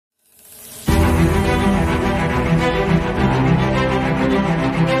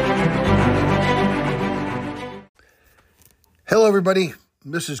everybody.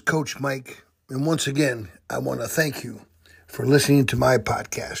 This is Coach Mike. And once again, I want to thank you for listening to my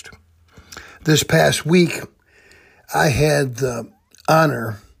podcast. This past week, I had the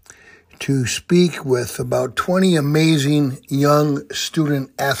honor to speak with about 20 amazing young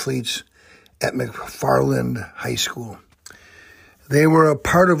student athletes at McFarland High School. They were a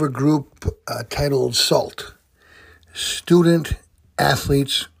part of a group titled SALT, Student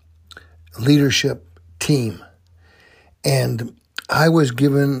Athletes Leadership Team. And I was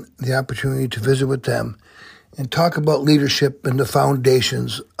given the opportunity to visit with them and talk about leadership and the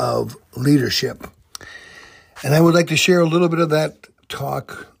foundations of leadership. And I would like to share a little bit of that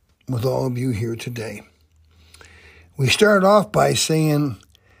talk with all of you here today. We started off by saying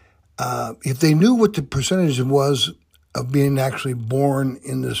if they knew what the percentage was of being actually born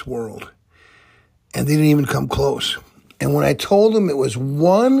in this world, and they didn't even come close. And when I told them it was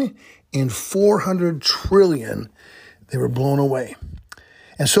 1 in 400 trillion, they were blown away.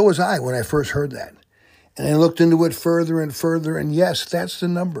 And so was I when I first heard that. And I looked into it further and further, and yes, that's the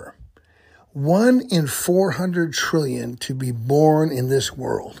number. 1 in 400 trillion to be born in this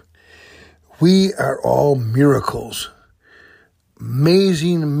world. We are all miracles.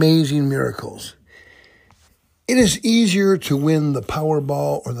 Amazing, amazing miracles. It is easier to win the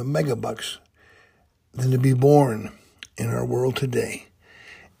Powerball or the Megabucks than to be born in our world today.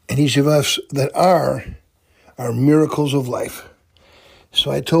 And each of us that are miracles of life.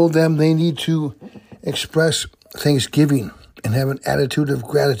 So I told them they need to express thanksgiving and have an attitude of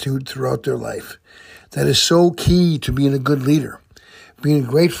gratitude throughout their life. That is so key to being a good leader. Being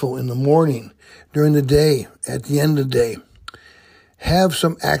grateful in the morning, during the day, at the end of the day. Have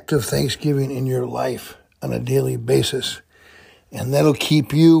some act of thanksgiving in your life on a daily basis. And that'll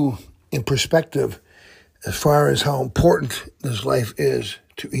keep you in perspective as far as how important this life is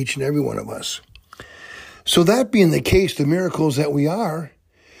to each and every one of us. So that being the case, the miracles that we are,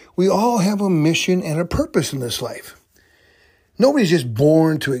 we all have a mission and a purpose in this life. Nobody's just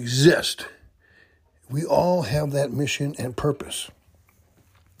born to exist. We all have that mission and purpose.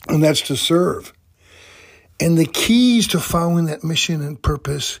 And that's to serve. And the keys to following that mission and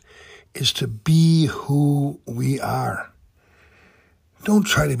purpose is to be who we are. Don't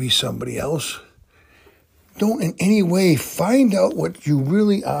try to be somebody else. Don't in any way find out what you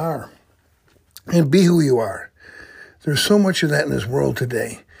really are and be who you are. There's so much of that in this world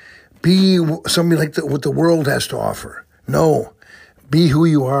today. Be somebody like what the world has to offer. No, be who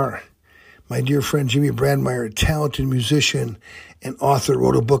you are. My dear friend Jimmy Bradmeyer, a talented musician and author,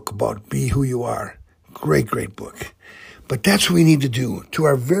 wrote a book about Be Who You Are. Great, great book. But that's what we need to do. To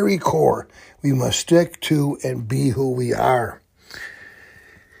our very core, we must stick to and be who we are.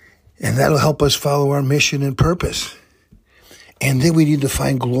 And that'll help us follow our mission and purpose. And then we need to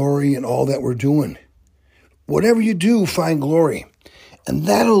find glory in all that we're doing. Whatever you do, find glory. And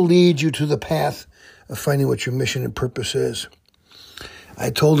that'll lead you to the path of finding what your mission and purpose is. I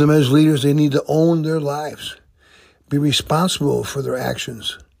told them as leaders, they need to own their lives. Be responsible for their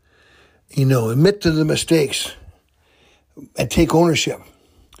actions. Admit to the mistakes and take ownership.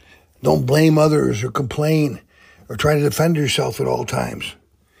 Don't blame others or complain or try to defend yourself at all times.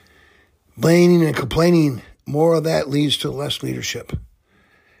 Blaming and complaining, more of that leads to less leadership.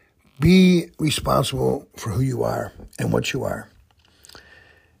 Be responsible for who you are and what you are.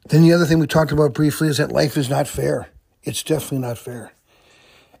 Then the other thing we talked about briefly is that life is not fair. It's definitely not fair.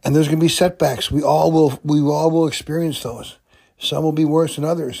 And there's going to be setbacks. We all will experience those. Some will be worse than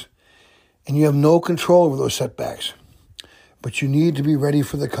others. And you have no control over those setbacks. But you need to be ready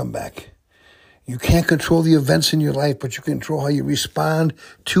for the comeback. You can't control the events in your life, but you can control how you respond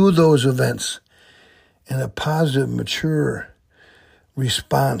to those events in a positive, mature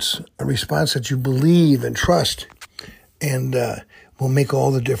response, a response that you believe and trust and will make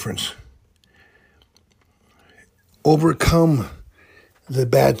all the difference. Overcome the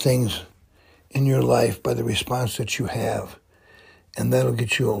bad things in your life by the response that you have, and that'll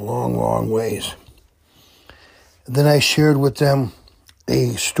get you a long, long ways. And then I shared with them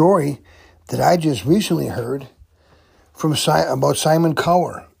a story that I just recently heard about Simon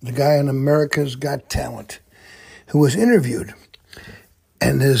Cowher, the guy on America's Got Talent, who was interviewed.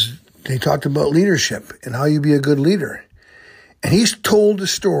 And they talked about leadership and how you be a good leader. And he's told a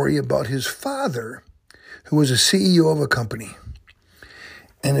story about his father, who was a CEO of a company.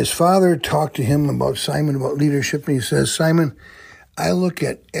 And his father talked to him about Simon, about leadership. And he says, Simon, I look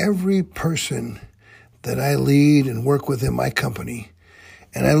at every person that I lead and work with in my company.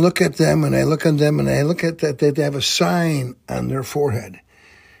 And I look at them and I look at them and I look at that they have a sign on their forehead.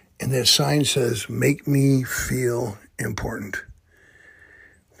 And that sign says, make me feel important.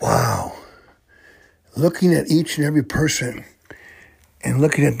 Wow. Looking at each and every person and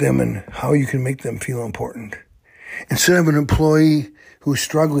looking at them and how you can make them feel important. Instead of an employee who's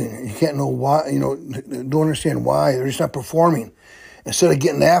struggling and you can't know why, don't understand why, they're just not performing. Instead of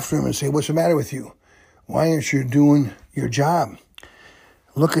getting after them and say, what's the matter with you? Why aren't you doing your job?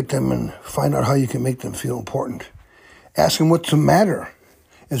 Look at them and find out how you can make them feel important. Ask them what's the matter.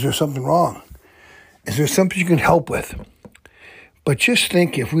 Is there something wrong? Is there something you can help with? But just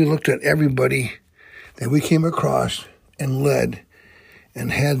think if we looked at everybody that we came across and led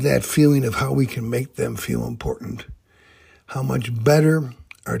and had that feeling of how we can make them feel important, how much better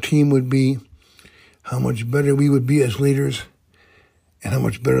our team would be, how much better we would be as leaders, and how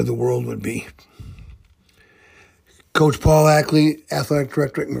much better the world would be. Coach Paul Ackley, Athletic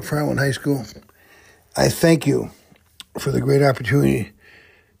Director at McFarland High School, I thank you for the great opportunity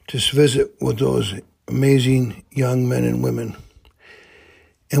to visit with those amazing young men and women.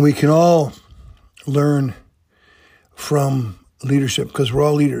 And we can all learn from leadership because we're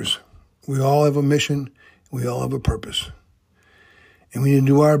all leaders. We all have a mission. We all have a purpose. And we need to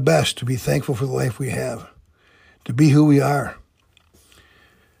do our best to be thankful for the life we have, to be who we are,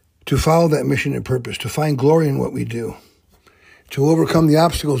 to follow that mission and purpose, to find glory in what we do, to overcome the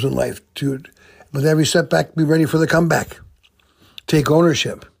obstacles in life, to, with every setback, be ready for the comeback, take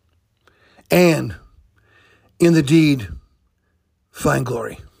ownership, and in the deed, find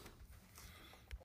glory.